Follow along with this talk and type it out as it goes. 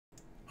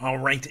All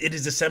right, it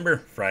is December,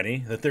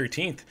 Friday the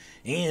 13th,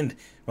 and,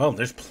 well,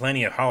 there's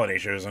plenty of holiday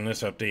shows on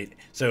this update.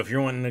 So if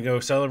you're wanting to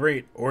go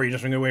celebrate, or you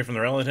just want to go away from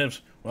the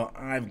relatives, well,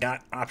 I've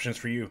got options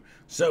for you.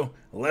 So,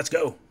 let's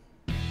go.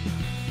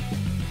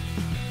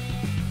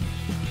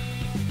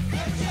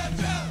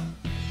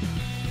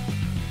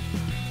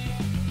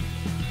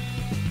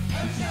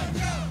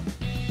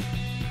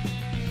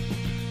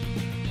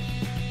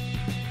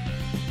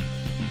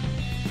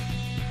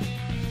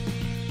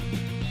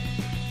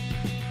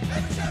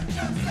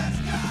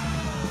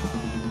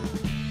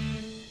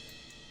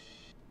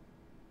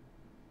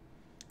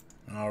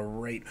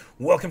 Alright,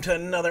 welcome to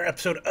another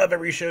episode of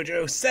Every Show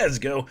Joe Says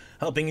Go,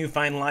 helping you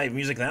find live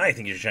music that I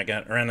think you should check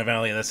out around the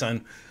Valley of the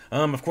Sun.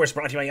 Of course,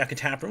 brought to you by Yucca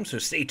Tap Room, so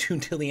stay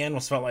tuned till the end.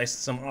 We'll spotlight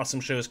some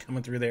awesome shows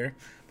coming through there.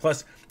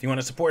 Plus, if you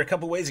want to support a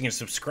couple ways, you can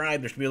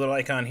subscribe. There should be a little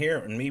icon here,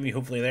 and maybe,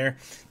 hopefully there.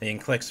 Then you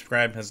can click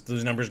subscribe. As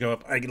those numbers go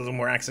up, I get a little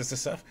more access to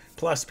stuff.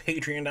 Plus,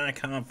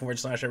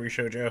 patreon.com/Every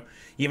Show Joe.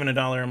 Even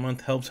 $1 a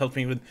month helps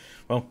me with,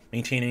 well,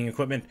 maintaining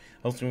equipment,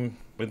 helps me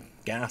with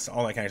gas,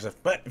 all that kind of stuff.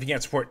 But if you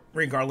can't support,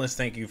 regardless,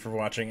 thank you for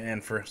watching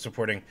and for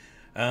supporting.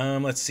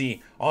 Let's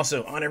see.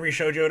 Also, on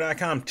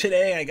everyshowjoe.com,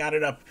 today I got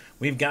it up.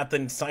 We've got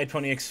the Side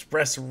Pony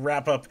Express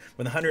wrap-up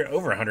with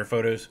over 100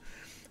 photos.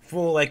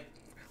 Full, like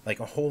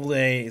a whole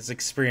day's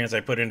experience I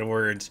put into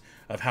words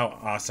of how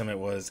awesome it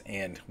was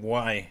and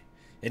why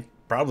it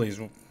probably is.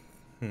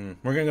 We're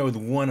going to go with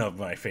one of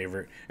my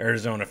favorite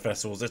Arizona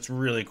festivals. It's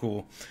really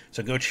cool.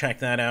 So go check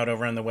that out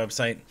over on the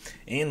website.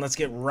 And let's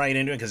get right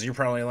into it, because you're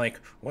probably like,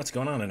 what's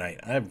going on tonight?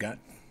 I don't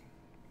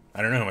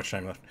know how much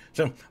time left.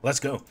 So let's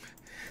go.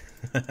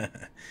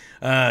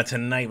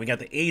 Tonight we got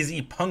the AZ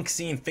Punk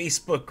Scene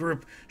Facebook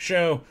group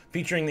show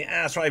featuring the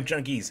Asswipe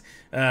Junkies,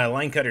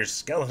 Line Cutters,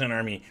 Skeleton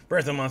Army,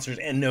 Birth of Monsters,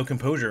 and No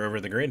Composure over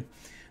the grid.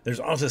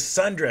 There's also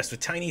Sundress with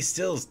Tiny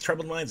Stills,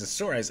 Troubled Minds, and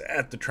Sore Eyes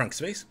at the Trunk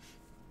Space.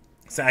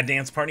 Sad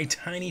Dance Party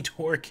Tiny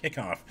Tour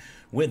Kickoff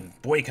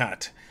with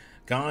Boycott,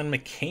 Gone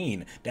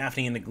McCain,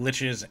 Daphne and the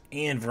Glitches,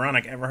 and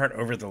Veronica Everhart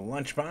over the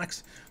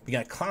Lunchbox. We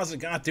got Closet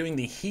Goth doing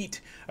the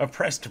Heat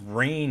Oppressed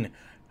Rain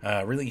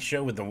release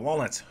show with the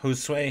Walnuts,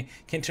 Josue,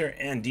 Kinter,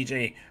 and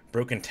DJ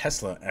Broken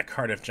Tesla at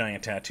Cardiff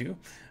Giant Tattoo.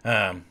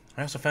 I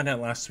also found out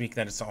last week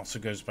that it also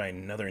goes by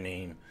another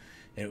name.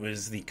 It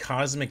was the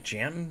Cosmic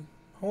Jam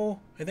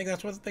Hole. I think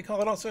that's what they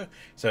call it also.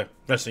 So,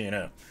 just so you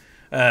know.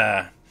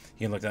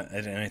 You can look at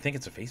it, and I think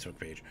it's a Facebook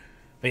page.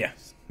 But yeah,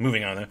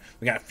 moving on though.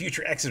 We got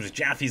Future Exes with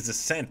Jaffe's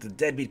Descent, the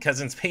Deadbeat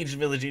Cousins, Page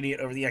Village Idiot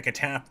over the Yucca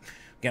Tap.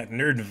 We got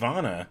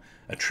Nerdvana,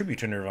 a tribute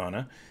to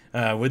Nirvana,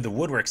 with the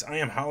Woodworks, I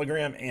Am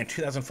Hologram, and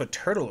 2000 Foot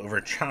Turtle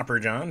over Chopper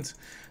Johns.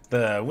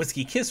 The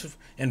Whiskey Kiss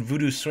and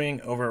Voodoo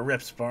Swing over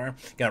Rips Bar.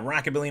 Got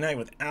Rockabilly Night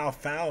with Al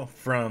Fowl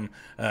from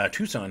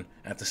Tucson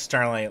at the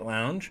Starlight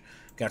Lounge.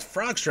 Got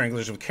Frog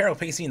Stranglers with Carol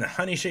Pacey and the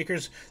Honey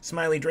Shakers,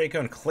 Smiley Draco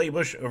and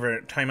Claybush over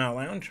at Timeout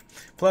Lounge.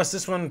 Plus,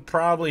 this one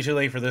probably too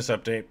late for this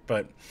update,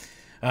 but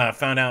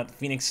found out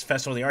Phoenix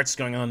Festival of the Arts is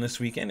going on this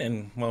weekend,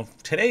 and, well,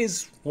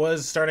 today's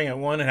was starting at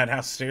 1. It had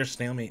House of Stairs,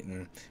 Snailmate,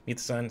 and Meet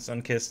the Sun,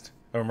 Sunkissed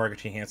over Margaret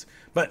T. Hance.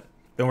 But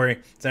don't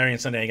worry, Saturday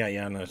and Sunday I got you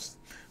on those.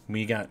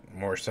 We got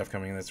more stuff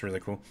coming. That's really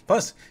cool.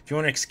 Plus, if you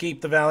want to escape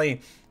the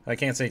valley, I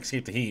can't say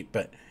escape the heat,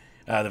 but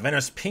the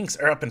Venomous Pinks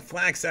are up in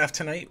Flagstaff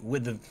tonight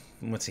with the,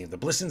 let's see, the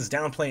Blissons,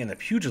 Downplay, and the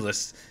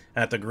Pugilists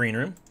at the Green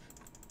Room.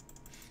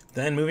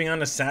 Then moving on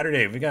to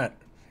Saturday,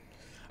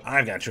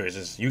 I've got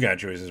choices, you got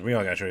choices, we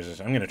all got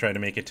choices. I'm going to try to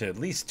make it to at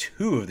least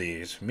 2 of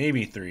these,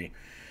 maybe 3.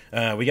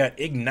 We got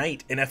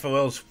Ignite, an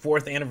FOL's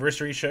 4th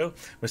anniversary show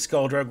with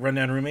Skull Drug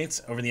Rundown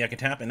Roommates over the Yucca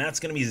Tap, and that's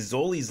going to be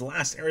Zoli's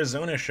last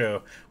Arizona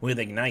show with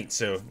Ignite.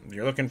 So if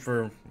you're looking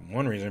for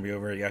one reason to be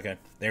over at Yucca,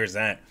 there's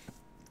that.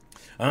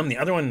 The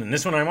other one, and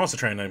this one I'm also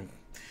trying to,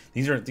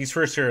 these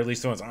first are at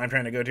least the ones I'm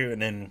trying to go to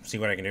and then see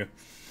what I can do.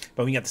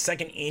 But we got the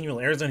 2nd annual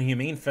Arizona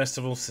Humane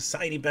Festival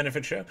Society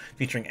benefit show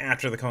featuring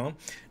After the Calm,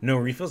 No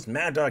Refills,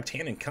 Mad Dog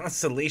Tan, and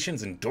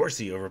Constellations and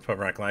Dorsey over Pub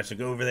Rock Live. So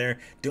go over there,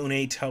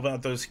 donate, help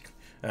out those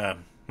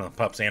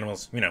pups,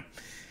 animals, you know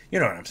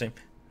what I'm saying,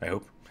 I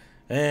hope.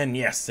 And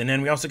yes, and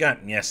then we also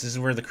got, this is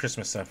where the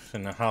Christmas stuff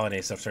and the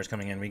holiday stuff starts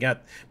coming in. We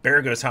got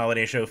Barago's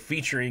Holiday Show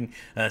featuring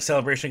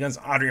Celebration Guns,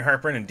 Audrey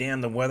Harper, and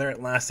Dan the Weather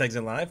at Last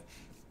Exit Live.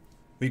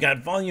 We got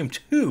Volume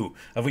 2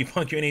 of We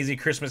Punk You an AZ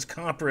Christmas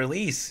Comp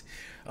release.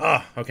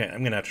 Oh, okay, I'm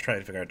going to have to try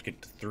to figure out to get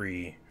to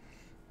 3.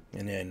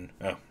 And then,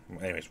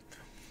 anyways.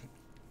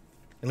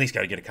 At least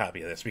got to get a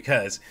copy of this,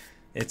 because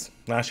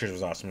last year's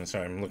was awesome, and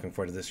so I'm looking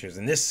forward to this year's.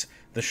 And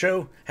the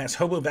show has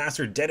Hobo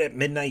Bastard, Dead at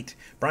Midnight,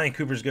 Brian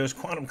Cooper's Ghost,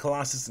 Quantum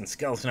Colossus, and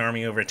Skeleton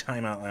Army over at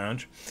Timeout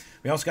Lounge.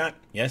 We also got,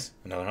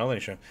 another holiday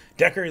show,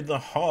 Decker the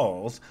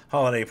Halls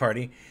Holiday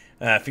Party,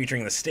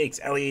 featuring The Stakes,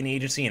 Alien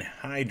Agency, and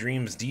High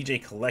Dreams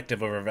DJ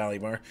Collective over Valley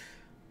Bar.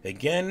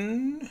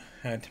 Again,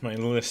 add to my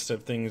list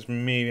of things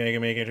maybe I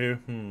can make it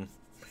to.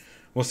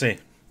 We'll see.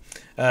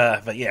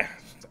 But yeah,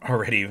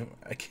 already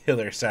a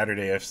killer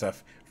Saturday of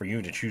stuff for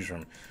you to choose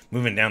from.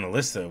 Moving down the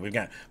list, though, we've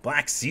got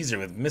Black Caesar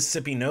with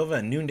Mississippi Nova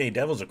and Noonday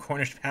Devils of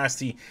Cornish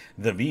Pasty,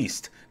 The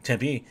Beast,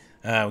 Tempe,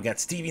 We got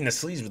Stevie and the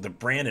Sleeves with the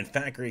Brandon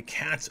Factory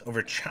Cats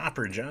over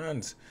Chopper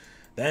Johns.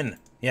 Then,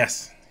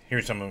 yes,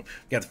 here's some of them.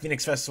 We got the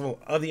Phoenix Festival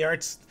of the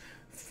Arts.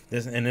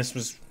 This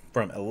was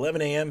from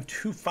 11 a.m.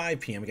 to 5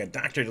 p.m. We got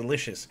Dr.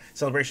 Delicious,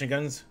 Celebration of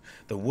Guns,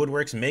 The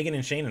Woodworks, Megan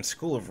and Shane, and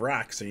School of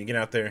Rock. So you get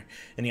out there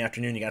in the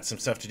afternoon, you got some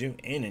stuff to do,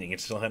 and then you can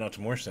still head out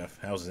to more stuff.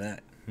 How's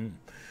that?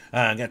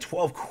 Got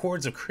 12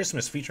 Chords of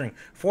Christmas featuring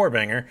Four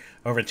Banger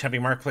over at Tempe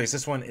Marketplace.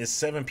 This one is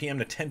 7 p.m.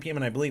 to 10 p.m.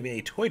 and I believe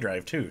a toy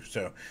drive too.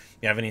 So if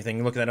you have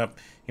anything, look that up.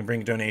 You can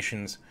bring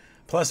donations.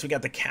 Plus, we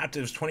got the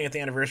Captives 20th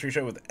anniversary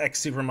show with X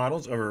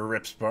Supermodels over at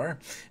Rips Bar,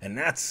 and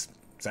that's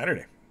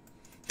Saturday.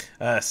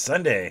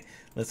 Sunday,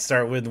 let's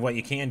start with what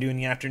you can do in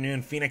the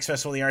afternoon. Phoenix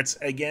Festival of the Arts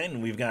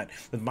again. We've got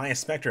with Maya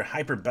Spector,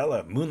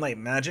 Hyperbella, Moonlight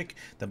Magic,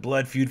 the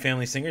Blood Feud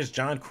Family Singers,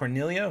 John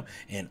Cornelio,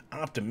 and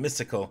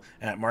Optimistical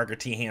at Margaret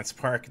T. Hance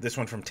Park. This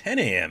one from 10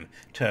 a.m.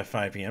 to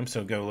 5 p.m.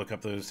 So go look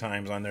up those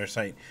times on their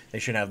site. They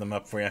should have them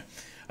up for you.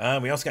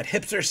 We also got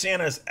Hipster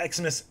Santa's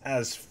Xmas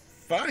as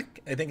Fuck.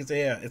 I think it's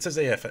it says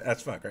AF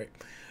as fuck, right?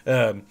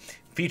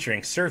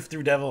 Featuring Surf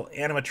Through Devil,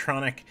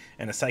 Animatronic,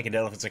 and a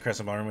Psychedelics at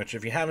Crescent Ballroom, which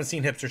if you haven't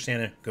seen Hipster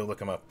Santa, go look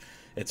them up.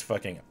 It's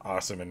fucking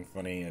awesome and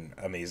funny and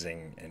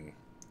amazing, and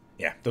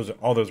yeah,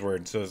 all those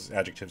words, those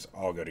adjectives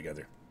all go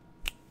together.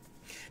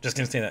 Just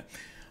gonna say that.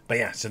 But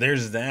yeah, so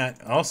there's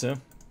that. Also,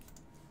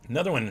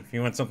 another one, if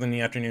you want something in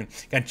the afternoon,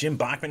 got Jim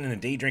Bachman and the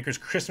Day Drinkers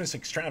Christmas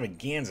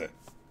Extravaganza.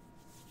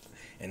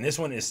 And this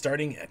one is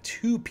starting at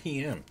 2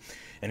 p.m.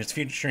 And it's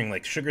featuring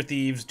like Sugar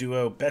Thieves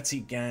duo,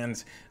 Betsy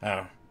Gans,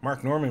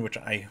 Mark Norman, which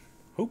I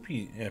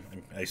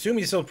assume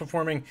he's still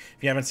performing.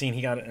 If you haven't seen,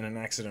 he got in an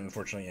accident,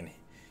 unfortunately, and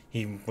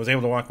he was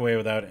able to walk away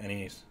without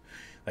any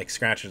like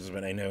scratches,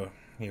 but I know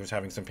he was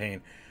having some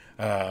pain.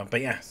 But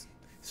yeah,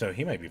 so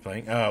he might be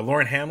playing.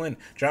 Lauren Hamlin,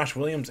 Josh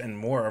Williams, and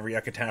more over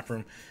Yucca Tap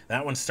Room.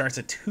 That one starts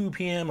at 2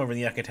 p.m. over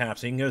the Yucca Tap,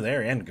 so you can go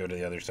there and go to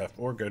the other stuff,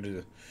 or go to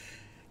the...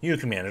 You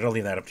can manage. I'll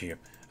leave that up to you.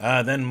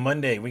 Then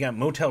Monday, we got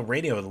Motel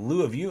Radio with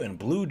Lou of You and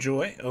Blue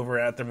Joy over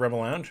at the Rebel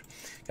Lounge.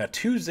 Got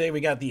Tuesday, we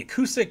got the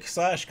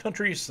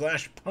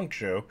acoustic/country/punk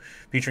show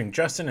featuring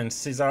Justin and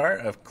Cesar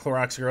of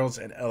Clorox Girls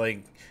at LA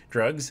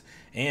Drugs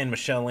and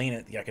Michelle Lane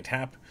at the Yucca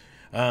Tap.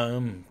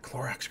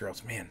 Clorox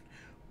Girls, man.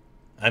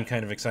 I'm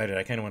kind of excited.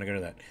 I kind of want to go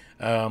to that.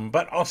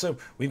 But also,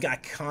 we've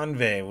got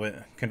Convey.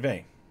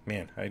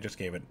 Man, I just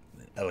gave it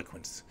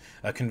eloquence.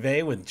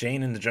 Convey with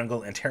Jane in the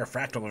Jungle and Terra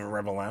Fractal over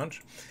Rebel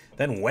Lounge.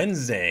 Then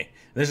Wednesday,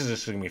 this is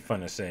just going to be fun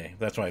to say.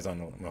 That's why it's on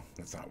the... Well,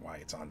 that's not why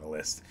it's on the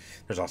list.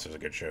 There's also a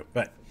good show.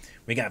 But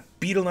we got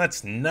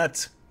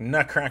Beetlenuts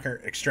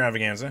Nutcracker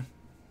Extravaganza.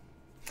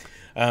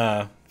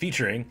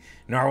 Featuring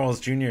Narwhals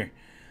Jr.,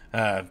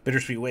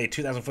 Bittersweet Way,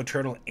 2,000 Foot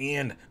Turtle,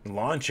 and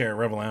Lawn Chair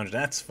Rebel Lounge.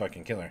 That's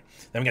fucking killer.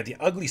 Then we got the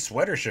Ugly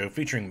Sweater Show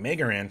featuring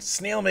Megaran,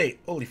 Snailmate.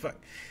 Holy fuck.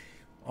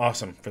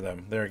 Awesome for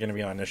them. They're going to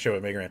be on this show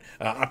with Megaran.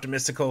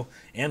 Optimistical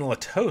and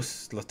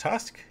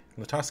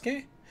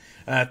Latoske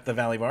at the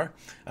Valley Bar.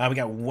 We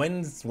got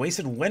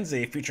Wasted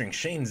Wednesday featuring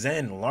Shane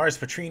Zen, Lars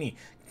Petrini,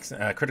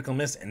 Critical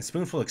Miss, and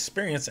Spoonful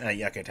Experience at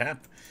Yucca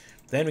Tap.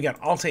 Then we got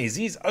Alte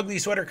Z's Ugly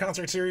Sweater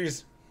Concert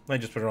Series. I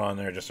just put it on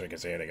there just so I can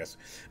say it, I guess.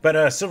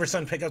 But Silver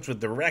Sun Pickups with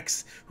the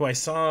Rex, who I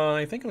saw,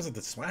 I think it was at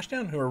the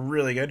Splashdown, who are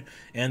really good,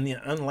 and the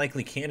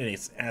Unlikely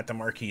Candidates at the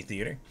Marquee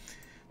Theater.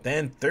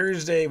 Then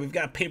Thursday, we've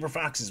got Paper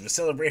Foxes with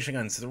Celebration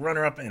Guns, the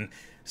runner-up, and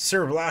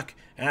Sir Block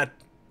at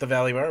the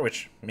Valley Bar,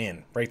 which,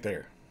 man, right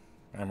there.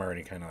 I'm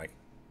already kind of like,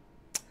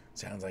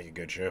 sounds like a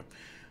good show.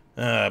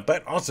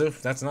 But also,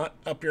 if that's not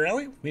up your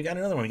alley, we got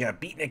another one. We got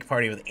Beatnik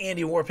Party with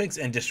Andy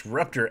Warpigs and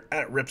Disruptor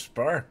at Rips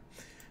Bar.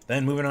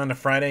 Then moving on to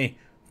Friday,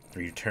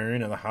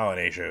 return of the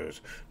holiday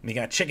shows. We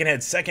got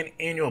Chickenhead's second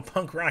annual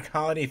punk rock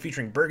holiday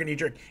featuring Burgundy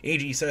Jerk,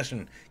 AG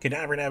Session,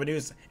 Cadaver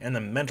Navadoos, and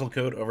the Mental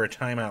Code over at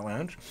Timeout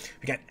Lounge.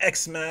 We got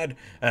X-Mad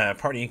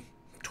Party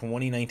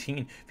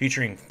 2019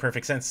 featuring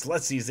Perfect Sense,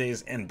 Sluts These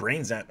Days, and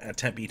Brain Zap at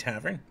Tempe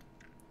Tavern.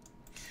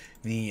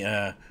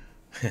 The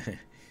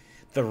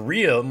the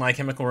real My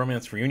Chemical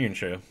Romance reunion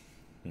show.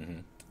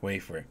 Wait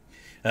for it.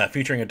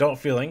 Featuring Adult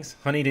Feelings,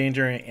 Honey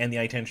Danger and the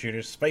I-10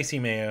 Shooters, Spicy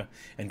Mayo,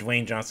 and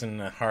Dwayne Johnson,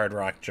 Hard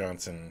Rock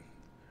Johnson,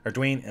 or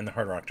Dwayne and the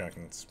Hard Rock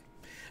Johnsons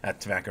at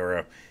Tobacco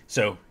Row.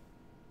 So,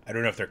 I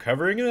don't know if they're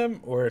covering them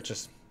or it's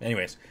just,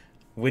 anyways,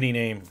 witty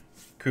name,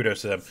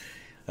 kudos to them.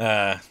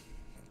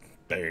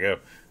 There you go.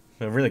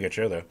 A really good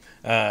show, though.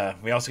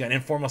 We also got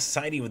Informal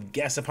Society with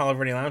guest Apollo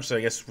Verde Lounge, so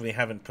I guess we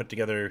haven't put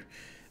together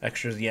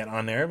extras yet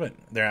on there, but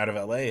they're out of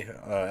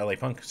LA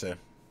Punk, so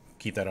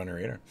keep that on your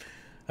radar.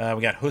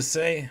 We got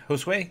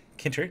Josue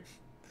Kinter,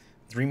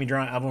 Dreamy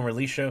Draw album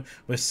release show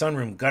with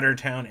Sunroom, Gutter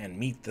Town, and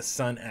Meet the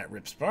Sun at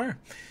Rips Bar.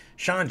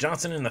 Sean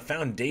Johnson and the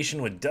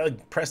Foundation with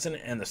Doug Preston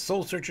and the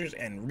Soul Searchers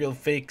and Real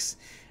Fakes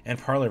and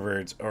Parlor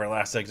Birds over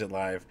Last Exit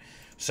Live.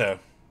 So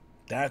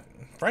that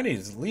Friday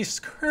is at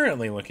least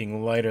currently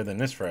looking lighter than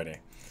this Friday.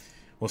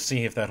 We'll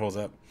see if that holds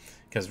up,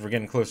 because we're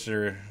getting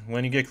closer.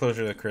 When you get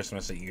closer to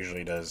Christmas, it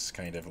usually does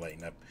kind of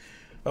lighten up.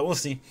 But we'll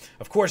see.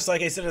 Of course,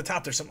 like I said at the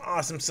top, there's some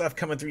awesome stuff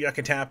coming through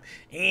Yucca Tap.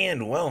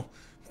 And, well,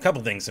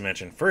 Couple things to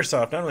mention. First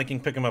off, not only can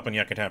you pick them up on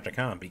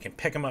yuccatap.com, but you can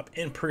pick them up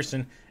in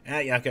person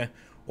at Yucca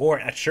or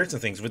at Shirts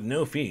and Things with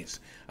no fees.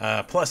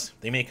 Plus,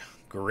 they make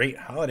great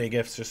holiday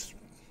gifts. Just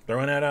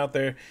throwing that out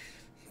there,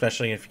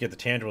 especially if you get the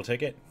tangible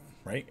ticket,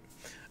 right?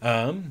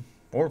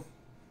 Or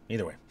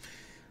either way.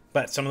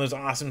 But some of those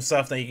awesome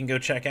stuff that you can go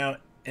check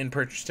out and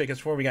purchase tickets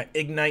for. We got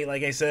Ignite,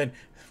 like I said,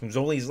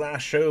 Zoli's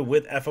last show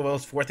with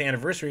FOL's 4th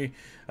anniversary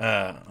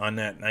on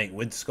that night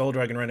with Skull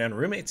Dragon Rundown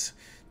Roommates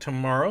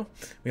tomorrow.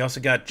 We also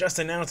got just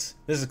announced,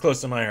 this is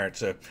close to my heart,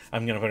 so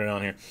I'm going to put it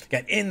on here.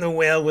 Got In the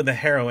Whale with the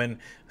Heroine,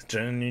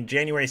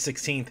 January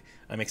 16th.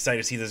 I'm excited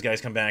to see those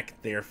guys come back.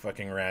 They are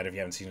fucking rad if you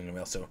haven't seen In the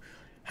Whale, so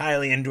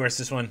highly endorse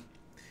this one.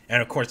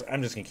 And of course,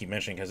 I'm just going to keep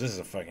mentioning because this is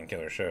a fucking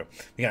killer show.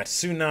 We got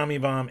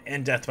Tsunami Bomb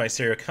and Death by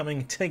Stereo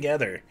coming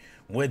together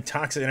with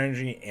Toxic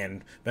Energy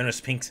and Venomous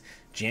Pinks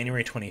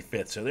January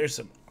 25th. So there's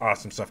some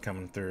awesome stuff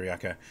coming through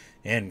Yucca.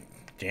 And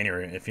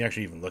January, if you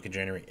actually even look at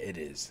January, it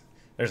is.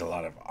 There's a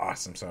lot of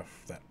awesome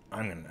stuff that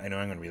I know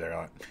I'm gonna be there a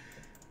lot.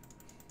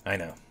 I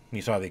know.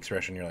 You saw the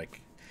expression, you're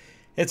like,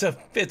 it's a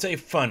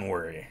fun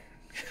worry.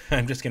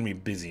 I'm just gonna be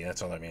busy,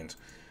 that's all that means.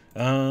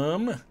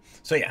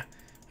 So yeah.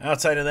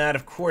 Outside of that,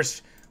 of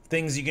course,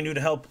 things you can do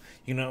to help,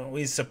 you can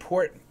always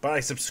support by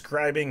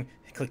subscribing.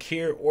 Click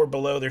here or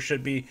below, there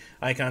should be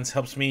icons.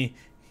 Helps me.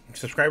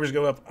 Subscribers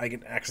go up, I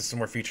get access to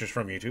more features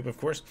from YouTube, of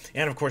course.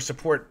 And of course,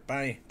 support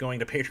by going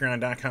to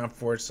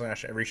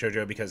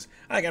patreon.com/everyshowjoe, because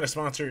I got a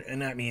sponsor,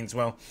 and that means,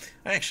 well,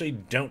 I actually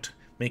don't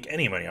make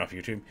any money off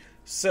YouTube.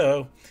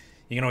 So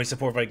you can always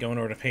support by going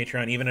over to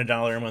Patreon. Even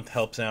 $1 a month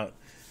helps out,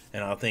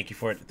 and I'll thank you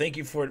for it. Thank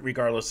you for it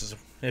regardless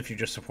if you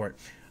just support.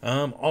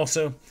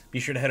 Also, be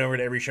sure to head over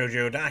to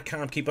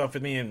everyshowjoe.com, keep up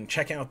with me, and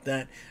check out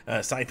that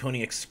Side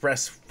Pony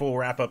Express full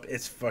wrap-up.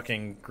 It's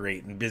fucking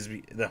great, and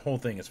Bisbee, the whole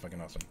thing is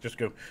fucking awesome. Just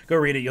go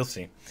read it, you'll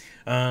see.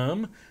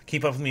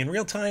 Keep up with me in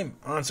real time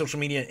on social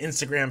media,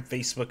 Instagram,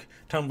 Facebook,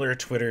 Tumblr,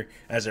 Twitter,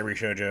 as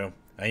everyshowjoe.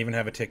 I even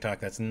have a TikTok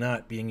that's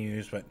not being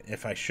used, but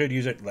if I should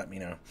use it, let me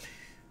know.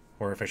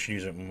 Or if I should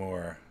use it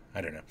more,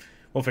 I don't know.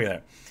 We'll figure that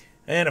out.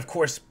 And, of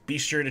course, be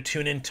sure to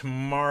tune in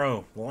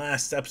tomorrow.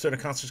 Last episode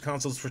of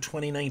Consoles for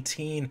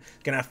 2019.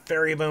 Gonna have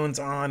Fairy Bones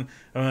on.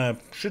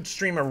 Should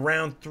stream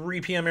around 3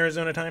 p.m.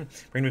 Arizona time.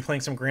 We're gonna be playing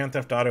some Grand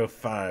Theft Auto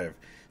 5.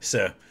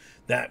 So,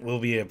 that will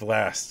be a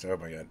blast. Oh,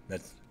 my God.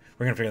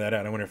 We're gonna figure that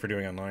out. I wonder if we're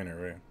doing online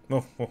or...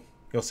 Well,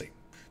 you'll see.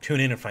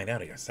 Tune in and find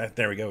out, I guess.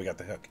 There we go. We got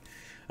the hook.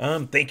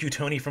 Thank you,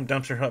 Tony from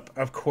Dumpster Hut,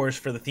 of course,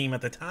 for the theme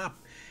at the top.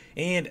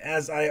 And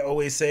as I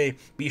always say,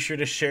 be sure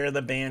to share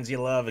the bands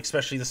you love,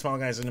 especially the small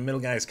guys and the middle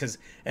guys, because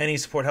any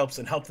support helps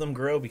and help them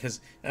grow,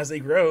 because as they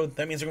grow,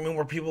 that means there are going to be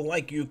more people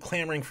like you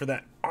clamoring for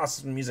that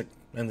awesome music.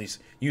 At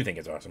least you think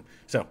it's awesome.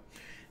 So,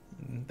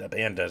 the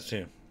band does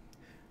too.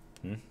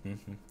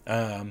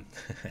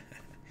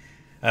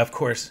 Of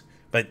course,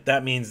 but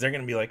that means they're going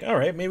to be like, all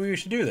right, maybe we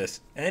should do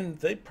this. And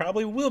they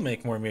probably will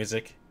make more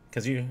music,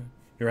 because you're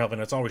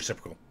helping. It's all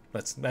reciprocal. I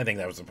think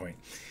that was the point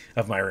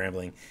of my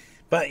rambling.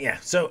 But yeah,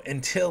 so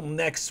until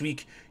next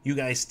week, you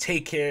guys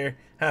take care,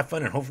 have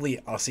fun, and hopefully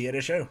I'll see you at a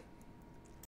show.